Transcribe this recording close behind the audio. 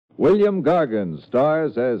William Gargan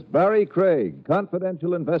stars as Barrie Craig,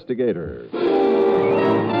 confidential investigator.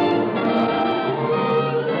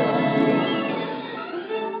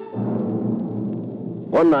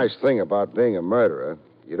 One nice thing about being a murderer,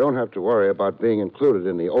 you don't have to worry about being included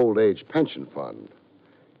in the old age pension fund.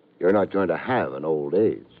 You're not going to have an old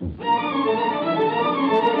age.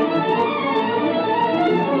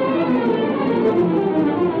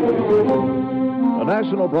 The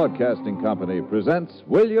National Broadcasting Company presents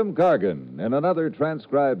William Gargan in another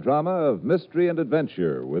transcribed drama of mystery and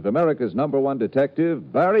adventure with America's #1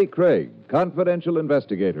 detective, Barrie Craig, confidential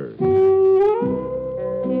investigator.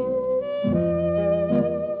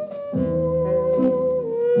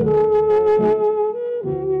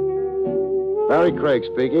 Barrie Craig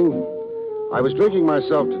speaking. I was drinking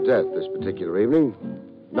myself to death this particular evening.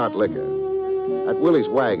 Not liquor. At Willie's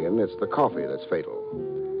wagon, it's the coffee that's fatal.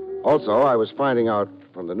 Also, I was finding out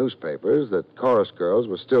from the newspapers that chorus girls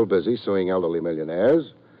were still busy suing elderly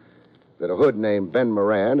millionaires, that a hood named Ben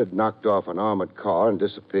Moran had knocked off an armored car and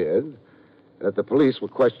disappeared, and that the police were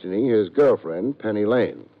questioning his girlfriend, Penny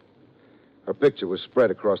Lane. Her picture was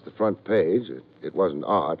spread across the front page. It wasn't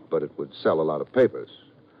art, but it would sell a lot of papers.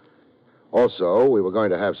 Also, we were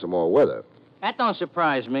going to have some more weather. That don't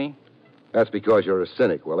surprise me. That's because you're a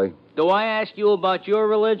cynic, Willie. Do I ask you about your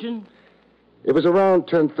religion? It was around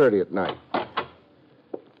 10:30 at night.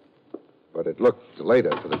 But it looked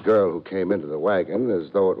later for the girl who came into the wagon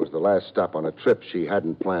as though it was the last stop on a trip she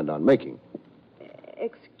hadn't planned on making.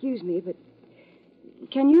 Excuse me, but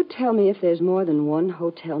can you tell me if there's more than one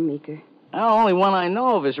Hotel Meeker? The only one I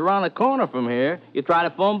know of is around the corner from here. You tried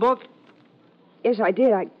a phone book? Yes, I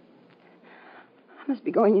did. I must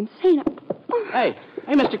be going insane. Hey,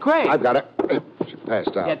 Mr. Craig. I've got her. She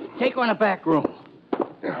passed out. Yeah, take her in the back room.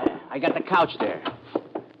 I got the couch there.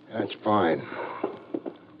 That's fine.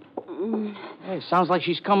 Hey, sounds like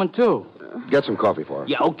she's coming, too. Get some coffee for her.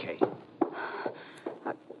 Yeah, okay.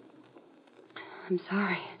 I'm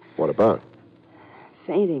sorry. What about?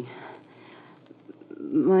 Fainting.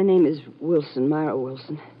 My name is Wilson, Myra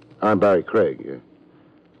Wilson. I'm Barrie Craig.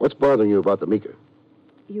 What's bothering you about the Meeker?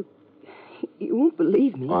 You won't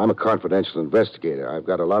believe me. Oh, I'm a confidential investigator. I've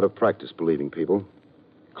got a lot of practice believing people.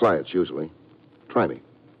 Clients, usually. Try me.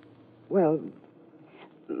 Well,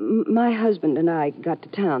 my husband and I got to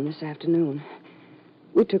town this afternoon.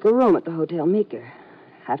 We took a room at the Hotel Meeker.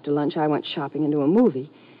 After lunch, I went shopping into a movie.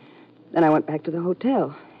 Then I went back to the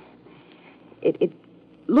hotel. It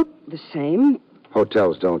looked the same.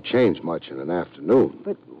 Hotels don't change much in an afternoon.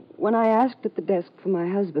 But when I asked at the desk for my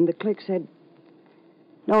husband, the clerk said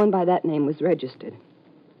no one by that name was registered.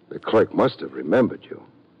 The clerk must have remembered you.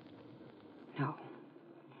 No.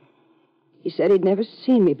 He said he'd never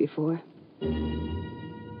seen me before. It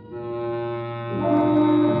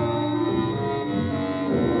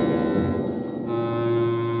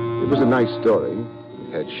was a nice story.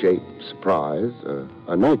 It had shape, surprise,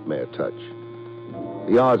 a nightmare touch.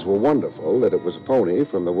 The odds were wonderful that it was a phony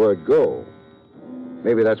from the word go.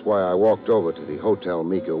 Maybe that's why I walked over to the Hotel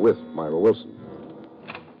Meeker with Myra Wilson.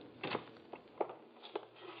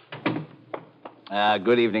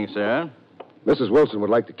 Good evening, sir. Mrs. Wilson would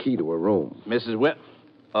like the key to her room.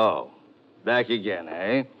 Oh, back again,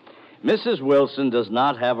 eh? Mrs. Wilson does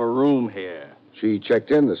not have a room here. She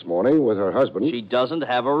checked in this morning with her husband. She doesn't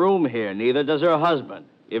have a room here. Neither does her husband.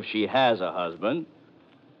 If she has a husband.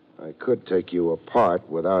 I could take you apart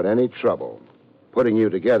without any trouble. Putting you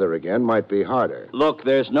together again might be harder. Look,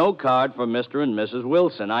 there's no card for Mr. and Mrs.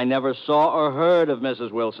 Wilson. I never saw or heard of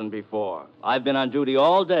Mrs. Wilson before. I've been on duty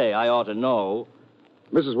all day. I ought to know.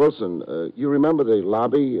 Mrs. Wilson, you remember the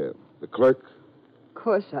lobby, the clerk? Of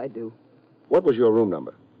course I do. What was your room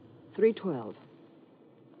number? 312.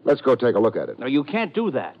 Let's go take a look at it. No, you can't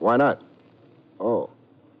do that. Why not? Oh.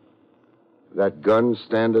 That gun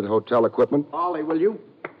standard hotel equipment? Ollie, will you?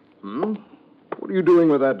 What are you doing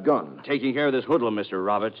with that gun? Taking care of this hoodlum, Mr.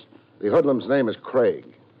 Roberts. The hoodlum's name is Craig.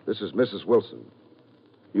 This is Mrs. Wilson.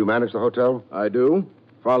 You manage the hotel? I do.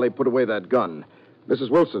 Farley, put away that gun.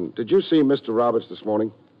 Mrs. Wilson, did you see Mr. Roberts this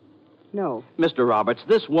morning? No. Mr. Roberts,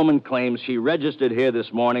 this woman claims she registered here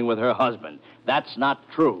this morning with her husband. That's not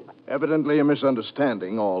true. Evidently a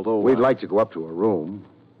misunderstanding, although... We'd like to go up to her room.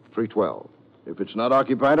 312. If it's not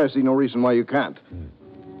occupied, I see no reason why you can't.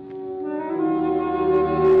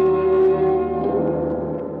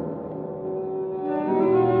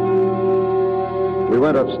 We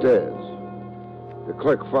went upstairs. The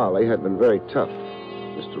clerk Farley had been very tough.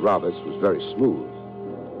 Mr. Roberts was very smooth.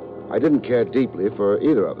 I didn't care deeply for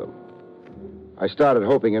either of them. I started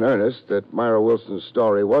hoping in earnest that Myra Wilson's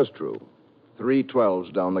story was true.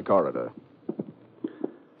 312's down the corridor.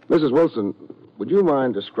 Mrs. Wilson, Would you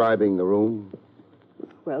mind describing the room?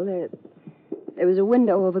 Well, there was a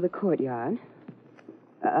window over the courtyard,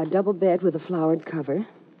 a double bed with a flowered cover,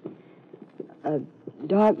 a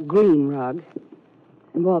dark green rug,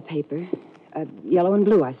 and wallpaper, yellow and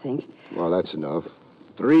blue, I think. Well, that's enough.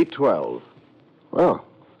 312. Well,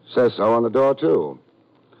 says so on the door, too.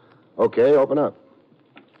 Okay, open up.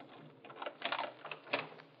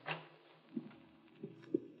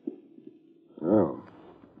 Oh,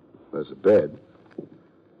 there's a bed.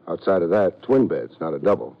 Outside of that, twin beds, not a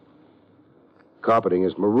double. Carpeting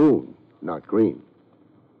is maroon, not green.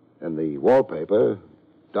 And the wallpaper,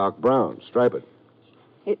 dark brown, striped.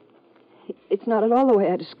 It's not at all the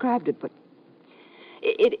way I described it, but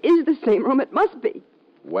it is the same room. It must be.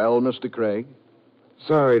 Well, Mr. Craig?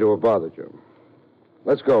 Sorry to have bothered you.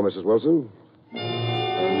 Let's go, Mrs. Wilson.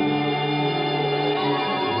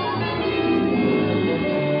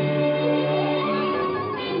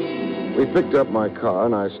 We picked up my car,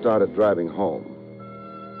 and I started driving home.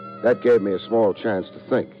 That gave me a small chance to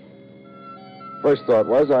think. First thought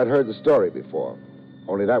was I'd heard the story before,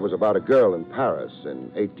 only that was about a girl in Paris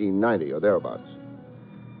in 1890 or thereabouts.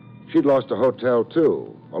 She'd lost a hotel,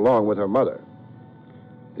 too, along with her mother.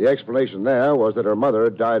 The explanation there was that her mother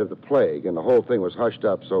had died of the plague, and the whole thing was hushed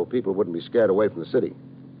up so people wouldn't be scared away from the city.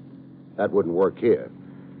 That wouldn't work here.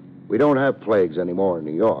 We don't have plagues anymore in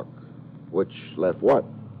New York, which left what?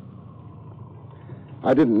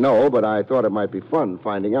 I didn't know, but I thought it might be fun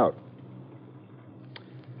finding out.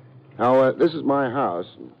 Now, this is my house,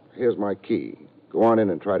 and here's my key. Go on in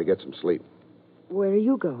and try to get some sleep. Where are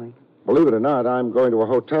you going? Believe it or not, I'm going to a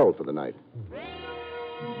hotel for the night.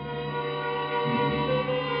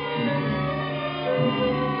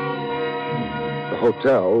 The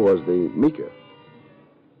hotel was the Mika.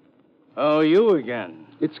 Oh, you again.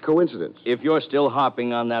 It's coincidence. If you're still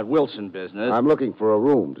hopping on that Wilson business, I'm looking for a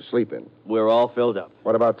room to sleep in. we're all filled up.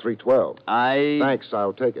 What about 312? I... Thanks,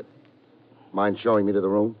 I'll take it. Mind showing me to the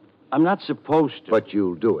room? I'm not supposed to. But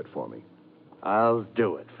you'll do it for me. I'll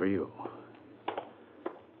do it for you.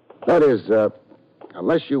 That is,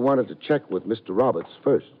 unless you wanted to check with Mr. Roberts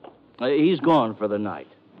first. He's gone for the night.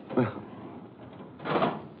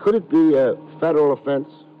 Could it be a federal offense?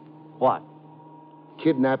 What?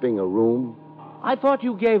 Kidnapping a room? I thought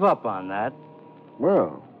you gave up on that.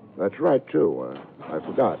 Well, that's right, too. I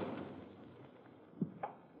forgot.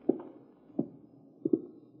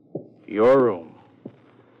 Your room.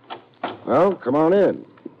 Well, come on in.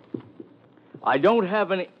 I don't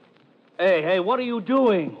have any... Hey, what are you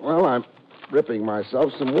doing? Well, I'm ripping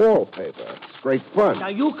myself some wallpaper. It's great fun. Now,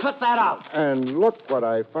 you cut that out. And look what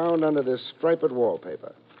I found under this striped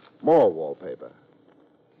wallpaper. More wallpaper.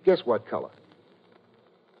 Guess what color?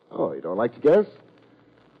 Oh, you don't like to guess?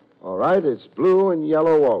 All right, it's blue and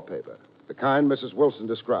yellow wallpaper. The kind Mrs. Wilson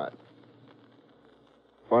described.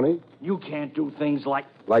 Funny? You can't do things like...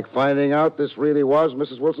 Like finding out this really was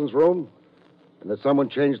Mrs. Wilson's room? And that someone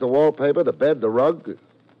changed the wallpaper, the bed, the rug,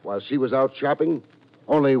 while she was out shopping?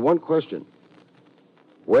 Only one question.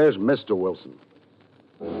 Where's Mr. Wilson?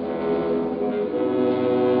 The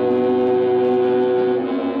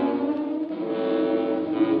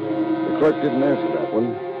clerk didn't answer that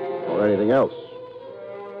one, or anything else.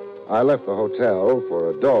 I left the hotel for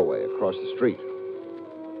a doorway across the street.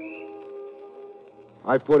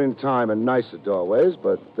 I put in time in nicer doorways,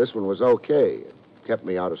 but this one was okay. It kept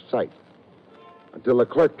me out of sight. Until the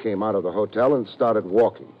clerk came out of the hotel and started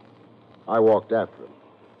walking. I walked after him.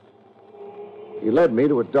 He led me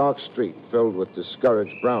to a dark street filled with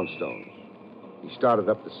discouraged brownstones. He started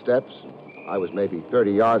up the steps. I was maybe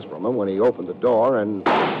 30 yards from him when he opened the door and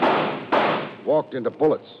walked into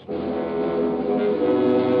bullets.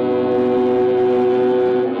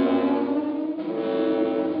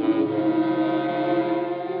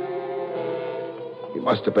 He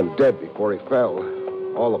must have been dead before he fell.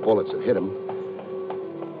 All the bullets had hit him.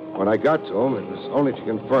 When I got to him, it was only to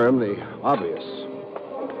confirm the obvious.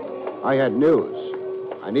 I had news.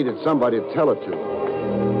 I needed somebody to tell it to.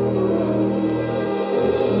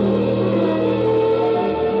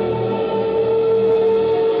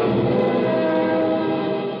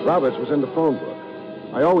 Roberts was in the phone book.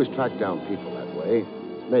 I always track down people that way.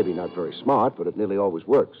 It's maybe not very smart, but it nearly always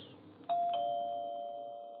works.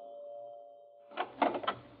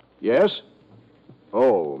 Yes?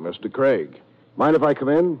 Oh, Mr. Craig. Mind if I come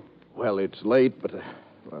in? Well, it's late, but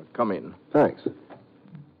come in. Thanks.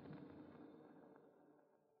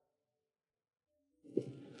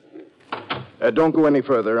 Don't go any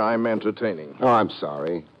further. I'm entertaining. Oh, I'm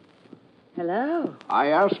sorry. Hello. I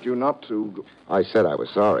asked you not to go... I said I was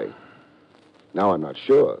sorry. Now I'm not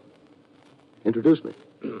sure. Introduce me.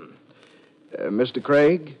 Mr.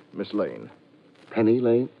 Craig, Miss Lane. Penny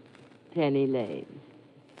Lane? Penny Lane.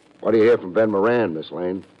 What do you hear from Ben Moran, Miss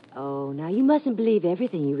Lane? Oh, now you mustn't believe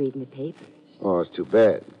everything you read in the papers. Oh, it's too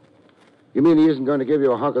bad. You mean he isn't going to give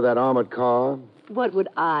you a hunk of that armored car? What would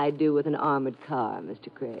I do with an armored car,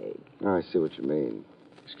 Mr. Craig? I see what you mean.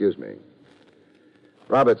 Excuse me.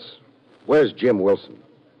 Roberts, where's Jim Wilson?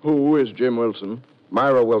 Who is Jim Wilson?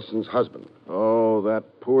 Myra Wilson's husband. Oh,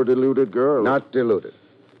 that poor deluded girl. Not deluded.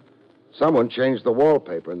 Someone changed the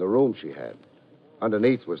wallpaper in the room she had.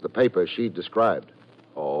 Underneath was the paper she described.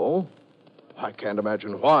 Oh? I can't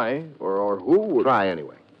imagine why or who would. Try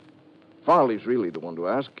anyway. Farley's really the one to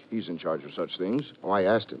ask. He's in charge of such things. Oh, I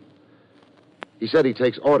asked him. He said he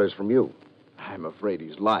takes orders from you. I'm afraid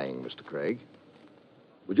he's lying, Mr. Craig.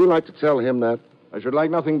 Would you like to tell him that? I should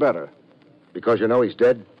like nothing better. Because you know he's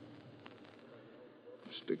dead?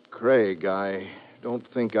 Mr. Craig, I don't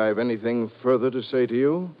think I've anything further to say to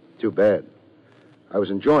you. Too bad. I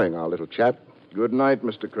was enjoying our little chat. Good night,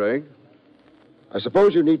 Mr. Craig. I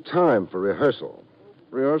suppose you need time for rehearsal.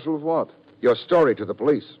 Rehearsal of what? Your story to the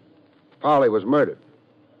police. Farley was murdered.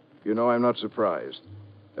 You know, I'm not surprised.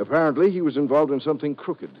 Apparently, he was involved in something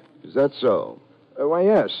crooked. Is that so? Why,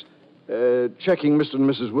 yes. Checking Mr. and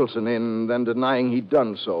Mrs. Wilson in, then denying he'd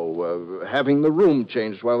done so. Having the room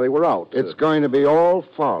changed while they were out. It's going to be all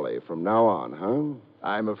Farley from now on, huh?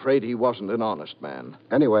 I'm afraid he wasn't an honest man.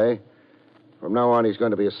 Anyway, from now on, he's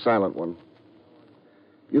going to be a silent one.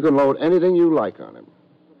 You can load anything you like on him.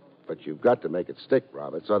 But you've got to make it stick,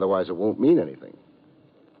 Roberts, otherwise it won't mean anything.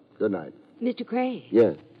 Good night. Mr. Craig?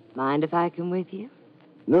 Yes. Mind if I come with you?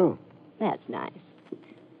 No. That's nice.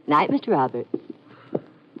 Night, Mr. Roberts.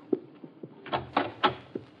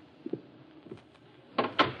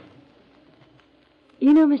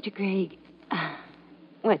 You know, Mr. Craig,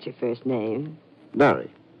 what's your first name?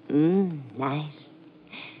 Barrie. Nice.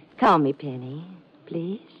 Call me Penny,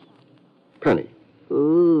 please. Penny.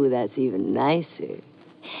 Ooh, that's even nicer.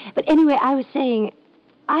 But anyway, I was saying,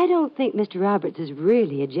 I don't think Mr. Roberts is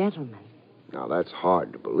really a gentleman. Now, that's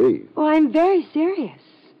hard to believe. Oh, I'm very serious.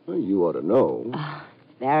 Well, you ought to know.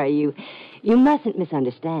 Barrie, you mustn't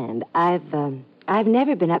misunderstand. I've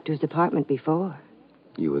never been up to his apartment before.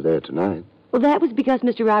 You were there tonight. Well, that was because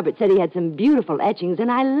Mr. Roberts said he had some beautiful etchings,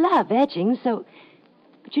 and I love etchings, so...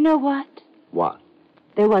 But you know what? What?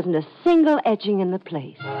 There wasn't a single etching in the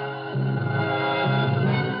place.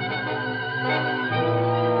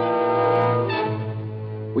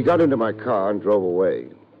 We got into my car and drove away.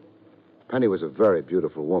 Penny was a very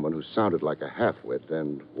beautiful woman who sounded like a half-wit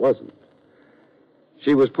and wasn't.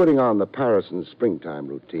 She was putting on the Paris and springtime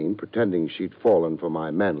routine, pretending she'd fallen for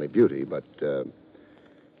my manly beauty, but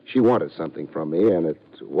she wanted something from me, and it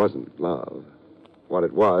wasn't love. What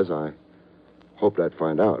it was, I hoped I'd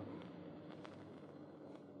find out.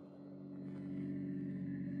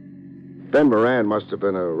 Ben Moran must have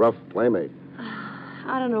been a rough playmate.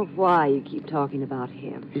 I don't know why you keep talking about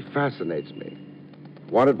him. He fascinates me.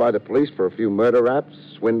 Wanted by the police for a few murder raps,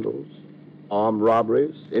 swindles, armed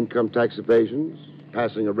robberies, income tax evasions,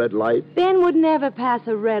 passing a red light. Ben would never pass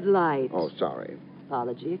a red light. Oh, sorry.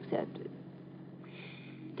 Apology accepted.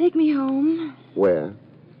 Take me home. Where?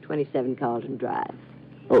 27 Carlton Drive.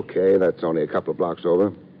 Okay, that's only a couple of blocks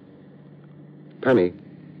over. Penny.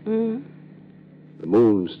 The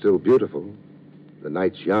moon's still beautiful. The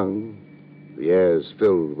night's young. The air's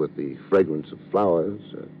filled with the fragrance of flowers.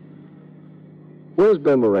 Where's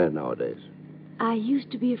Ben Moran nowadays? I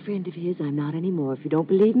used to be a friend of his. I'm not anymore. If you don't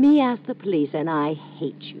believe me, ask the police, and I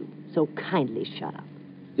hate you. So kindly shut up.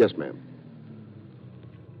 Yes, ma'am.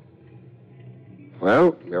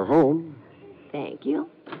 Well, you're home. Thank you.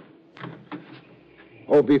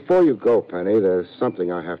 Oh, before you go, Penny, there's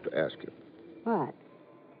something I have to ask you. What?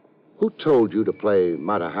 Who told you to play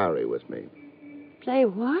Mata Hari with me? Play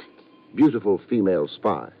what? Beautiful female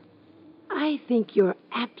spy. I think you're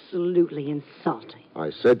absolutely insulting.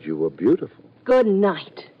 I said you were beautiful. Good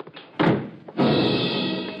night. I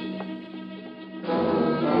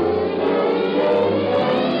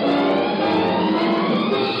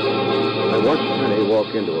watched Penny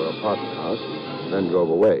walk into her apartment house and then drove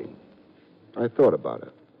away. I thought about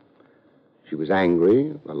her. She was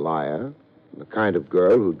angry, a liar, the kind of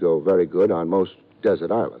girl who'd go very good on most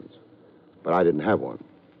desert islands. But I didn't have one.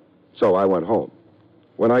 So I went home.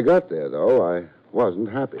 When I got there, though, I wasn't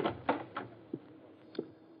happy.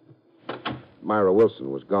 Myra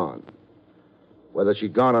Wilson was gone. Whether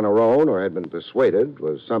she'd gone on her own or had been persuaded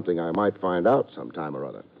was something I might find out sometime or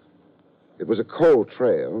other. It was a cold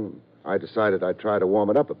trail. I decided I'd try to warm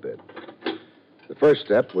it up a bit. The first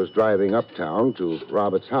step was driving uptown to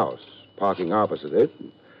Robert's house, parking opposite it,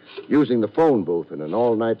 and using the phone booth in an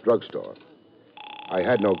all-night drugstore. I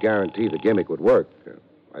had no guarantee the gimmick would work.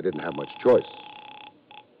 I didn't have much choice.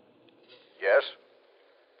 Yes?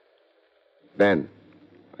 Ben,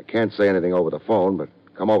 I can't say anything over the phone, but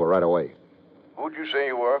come over right away. Who'd you say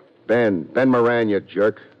you were? Ben Moran, you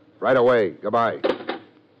jerk. Right away. Goodbye.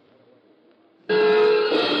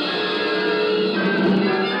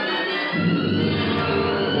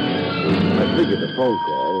 I figured the phone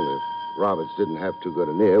call, if Roberts didn't have too good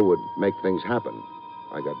an ear, would make things happen.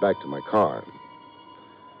 I got back to my car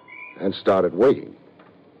and started waiting.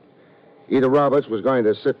 Either Roberts was going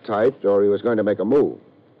to sit tight or he was going to make a move.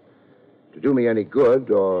 To do me any good,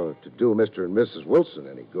 or to do Mr. and Mrs. Wilson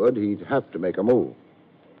any good, he'd have to make a move.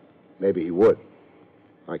 Maybe he would.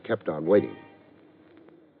 I kept on waiting.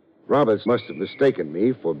 Roberts must have mistaken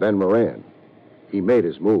me for Ben Moran. He made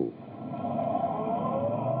his move.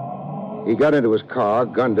 He got into his car,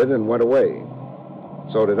 gunned it, and went away.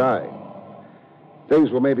 So did I. Things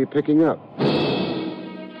were maybe picking up.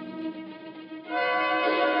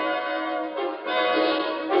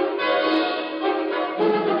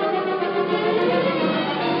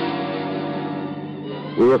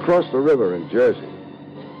 We were across the river in Jersey,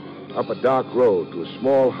 up a dark road to a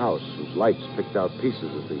small house whose lights picked out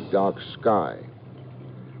pieces of the dark sky.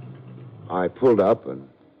 I pulled up and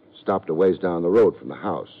stopped a ways down the road from the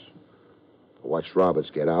house. I watched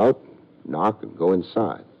Roberts get out, knock, and go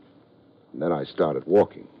inside. And then I started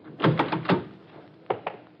walking.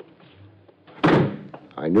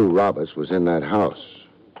 I knew Roberts was in that house.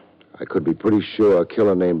 I could be pretty sure a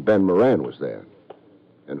killer named Ben Moran was there.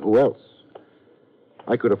 And who else?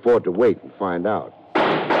 I could afford to wait and find out.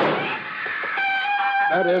 That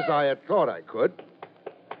is, I had thought I could.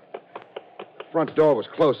 The front door was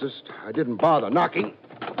closest. I didn't bother knocking.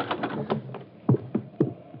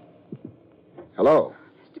 Hello?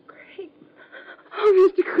 Mr. Craig.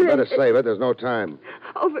 Oh, Mr. Craig. You better save it. There's no time.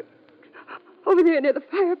 Over there near the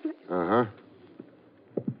fireplace. Uh-huh.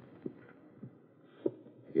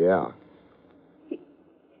 Yeah,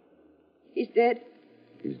 He's dead.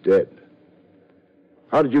 he's dead.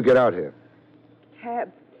 How did you get out here?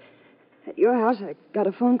 Cab. At your house, I got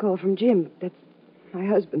a phone call from Jim. That's my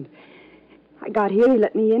husband. I got here, he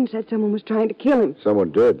let me in, said someone was trying to kill him.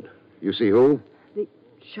 Someone did. You see who? The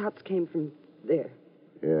shots came from there.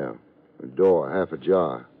 Yeah, the door half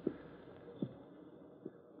ajar.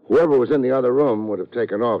 Whoever was in the other room would have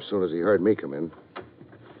taken off as soon as he heard me come in.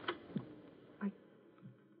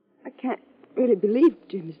 I can't really believe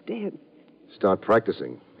Jim is dead. Start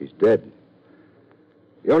practicing. He's dead.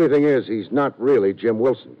 The only thing is, he's not really Jim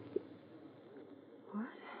Wilson. What?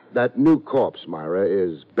 That new corpse, Myra,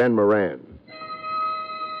 is Ben Moran.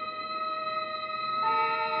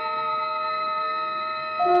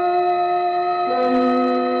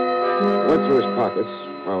 I went through his pockets,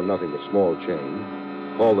 found nothing but small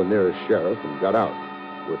change, called the nearest sheriff, and got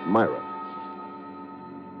out with Myra.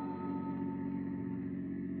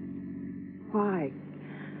 Why?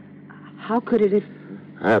 How could it have...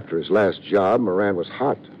 After his last job, Moran was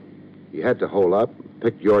hot. He had to hole up,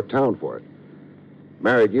 picked your town for it.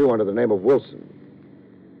 Married you under the name of Wilson.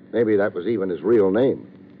 Maybe that was even his real name.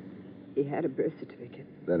 He had a birth certificate.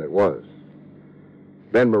 Then it was.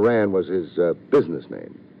 Ben Moran was his business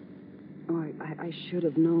name. Oh, I should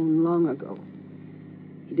have known long ago.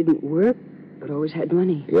 He didn't work, but always had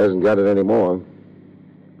money. He hasn't got it anymore.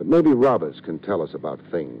 But maybe Roberts can tell us about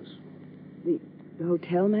things. The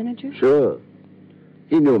hotel manager? Sure.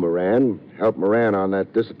 He knew Moran, helped Moran on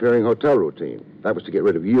that disappearing hotel routine. That was to get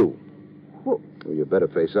rid of you. Well, Well, you better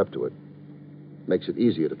face up to it. Makes it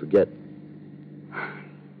easier to forget.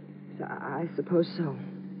 I suppose so.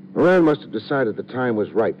 Moran must have decided the time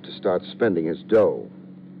was ripe to start spending his dough.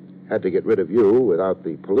 Had to get rid of you without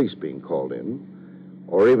the police being called in.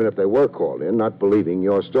 Or even if they were called in, not believing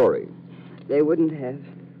your story. They wouldn't have.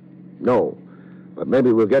 No. But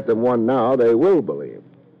maybe we'll get them one now they will believe.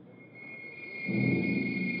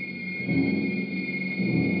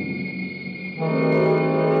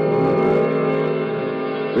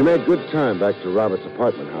 We made good time back to Robert's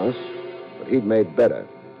apartment house, but he'd made better.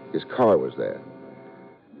 His car was there.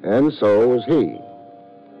 And so was he.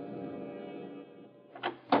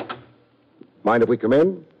 Mind if we come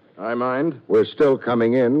in? I mind. We're still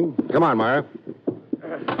coming in. Come on, Myra.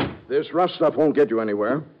 This rough stuff won't get you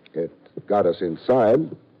anywhere. It got us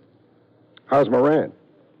inside. How's Moran?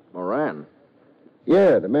 Moran?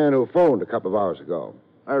 Yeah, the man who phoned a couple of hours ago.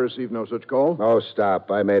 I received no such call. Oh, stop.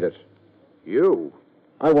 I made it. You?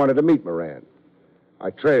 I wanted to meet Moran.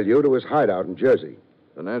 I trailed you to his hideout in Jersey.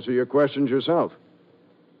 Then answer your questions yourself.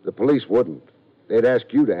 The police wouldn't. They'd ask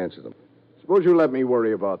you to answer them. Suppose you let me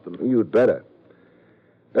worry about them. You'd better.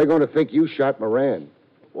 They're going to think you shot Moran.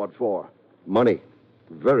 What for? Money.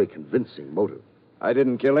 Very convincing motive. I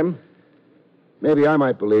didn't kill him? Maybe I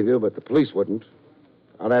might believe you, but the police wouldn't.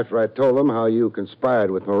 Not after I told them how you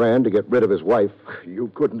conspired with Moran to get rid of his wife.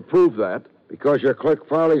 You couldn't prove that. Because your clerk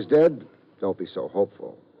Farley's dead, don't be so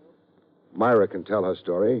hopeful. Myra can tell her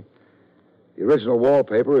story. The original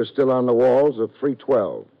wallpaper is still on the walls of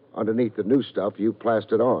 312, underneath the new stuff you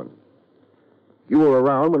plastered on. You were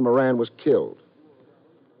around when Moran was killed.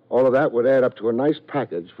 All of that would add up to a nice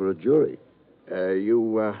package for a jury.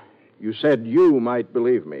 You said you might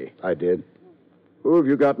believe me. I did. Who have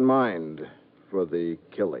you got in mind for the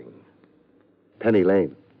killing? Penny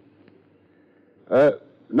Lane.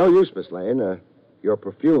 No use, Miss Lane. Your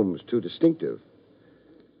perfume's too distinctive.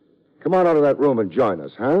 Come on out of that room and join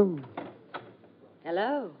us, huh?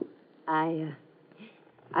 Hello. I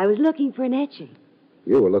was looking for an etching.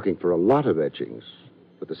 You were looking for a lot of etchings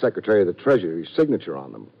with the Secretary of the Treasury's signature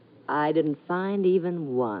on them. I didn't find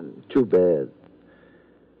even one. Too bad.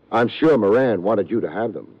 I'm sure Moran wanted you to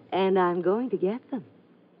have them. And I'm going to get them.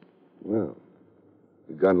 Well,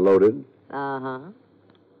 the gun loaded? Uh-huh.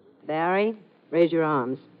 Barrie, raise your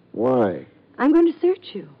arms. Why? I'm going to search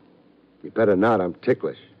you. You better not. I'm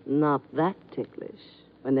ticklish. Not that ticklish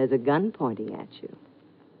when there's a gun pointing at you.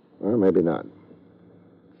 Well, maybe not.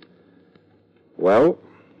 Well?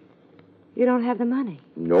 You don't have the money.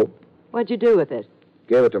 Nope. What'd you do with it?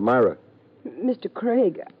 Gave it to Myra. Mr.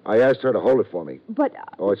 Craig, I asked her to hold it for me. but...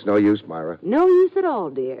 Oh, it's no use, Myra. No use at all,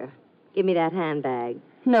 dear. Give me that handbag.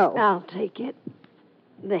 No. I'll take it.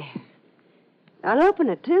 There. I'll open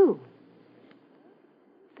it, too.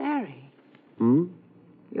 Barrie,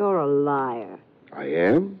 you're a liar. I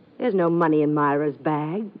am? There's no money in Myra's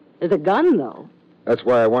bag. There's a gun, though. That's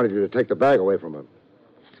why I wanted you to take the bag away from her.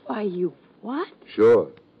 That's why you... What?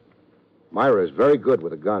 Sure. Myra is very good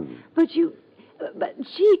with a gun. But you... But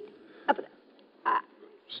she...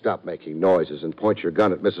 Stop making noises and point your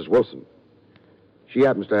gun at Mrs. Wilson. She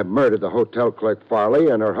happens to have murdered the hotel clerk Farley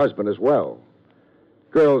and her husband as well.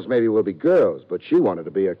 Girls maybe will be girls, but she wanted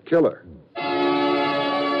to be a killer.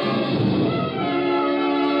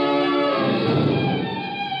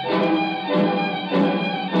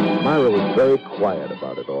 Myra was very quiet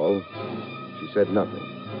about it all. She said nothing.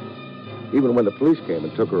 Even when the police came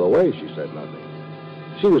and took her away, she said nothing.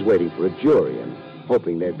 She was waiting for a jury and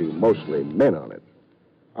hoping there'd be mostly men on it.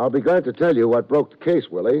 I'll be glad to tell you what broke the case,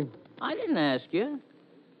 Willie. I didn't ask you.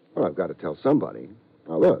 Well, I've got to tell somebody.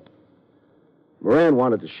 Now, look. Moran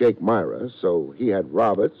wanted to shake Myra, so he had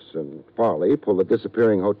Roberts and Farley pull the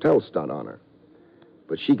disappearing hotel stunt on her.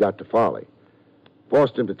 But she got to Farley,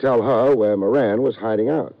 forced him to tell her where Moran was hiding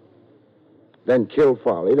out, then killed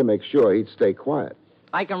Farley to make sure he'd stay quiet.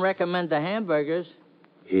 I can recommend the hamburgers.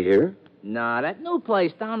 Here? Nah, that new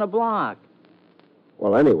place down the block.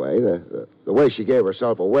 Well, anyway, the way she gave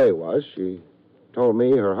herself away was she told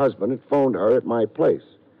me her husband had phoned her at my place,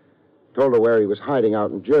 told her where he was hiding out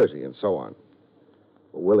in Jersey, and so on.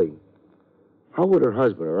 Well, Willie, how would her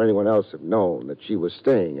husband or anyone else have known that she was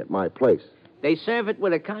staying at my place? They serve it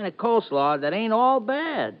with a kind of coleslaw that ain't all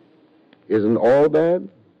bad. Isn't all bad?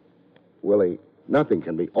 Willie, nothing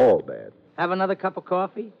can be all bad. Have another cup of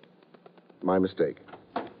coffee? My mistake.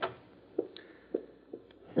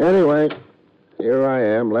 Anyway, here I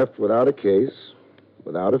am, left without a case,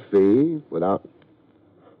 without a fee, without...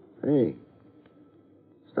 Hey,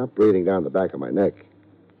 stop breathing down the back of my neck.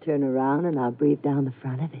 Turn around and I'll breathe down the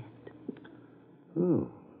front of it. Oh,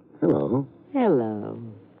 hello. Hello.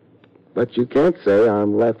 But you can't say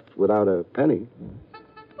I'm left without a penny.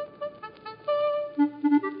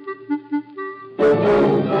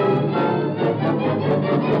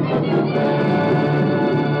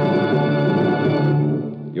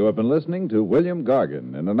 You have been listening to William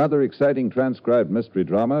Gargan in another exciting transcribed mystery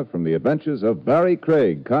drama from the adventures of Barrie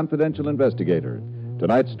Craig, confidential investigator.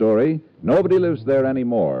 Tonight's story, Nobody Lives There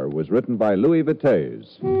Anymore, was written by Louis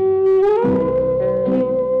Vitez.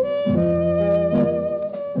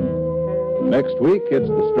 Next week, it's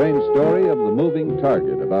the strange story of the moving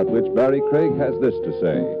target, about which Barrie Craig has this to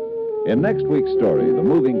say. In next week's story, The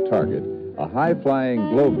Moving Target, a high-flying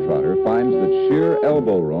globetrotter finds that sheer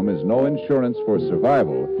elbow room is no insurance for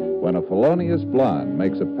survival when a felonious blonde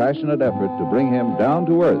makes a passionate effort to bring him down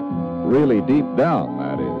to earth, really deep down,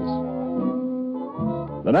 that is.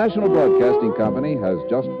 The National Broadcasting Company has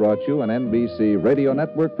just brought you an NBC Radio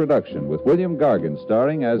Network production with William Gargan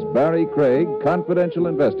starring as Barrie Craig, confidential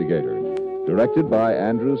investigator, directed by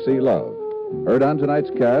Andrew C. Love. Heard on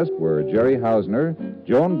tonight's cast were Jerry Hausner,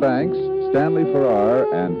 Joan Banks, Stanley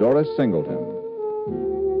Farrar, and Doris Singleton.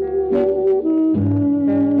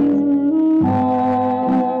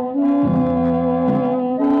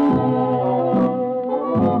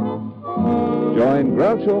 Join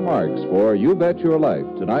Groucho Marx for You Bet Your Life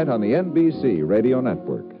tonight on the NBC Radio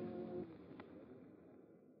Network.